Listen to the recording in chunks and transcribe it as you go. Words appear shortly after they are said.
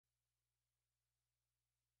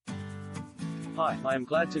Hi, I am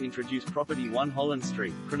glad to introduce Property 1 Holland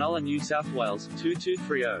Street, Cronulla, New South Wales,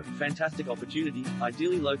 2230. Fantastic opportunity,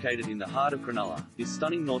 ideally located in the heart of Cronulla. This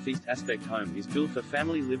stunning northeast aspect home is built for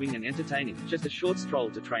family living and entertaining. Just a short stroll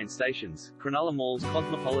to train stations, Cronulla Mall's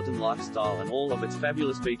cosmopolitan lifestyle and all of its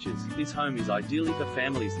fabulous beaches. This home is ideally for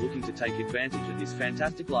families looking to take advantage of this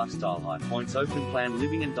fantastic lifestyle. High points open plan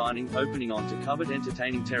living and dining, opening onto covered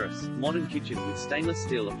entertaining terrace, modern kitchen with stainless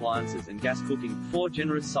steel appliances and gas cooking, 4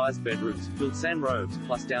 generous sized bedrooms, built-in robes,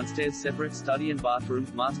 plus downstairs separate study and bathroom,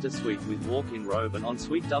 master suite with walk-in robe and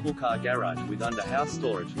ensuite double-car garage with under-house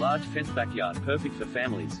storage, large fenced backyard perfect for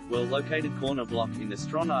families, well-located corner block in the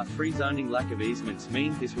strong R3 zoning. Lack of easements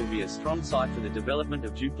mean this will be a strong site for the development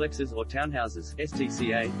of duplexes or townhouses.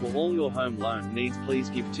 STCA, for all your home loan needs please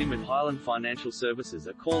give Tim at Highland Financial Services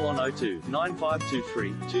a call on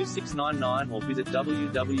 02-9523-2699 or visit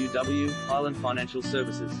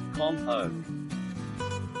www.highlandfinancialservices.com.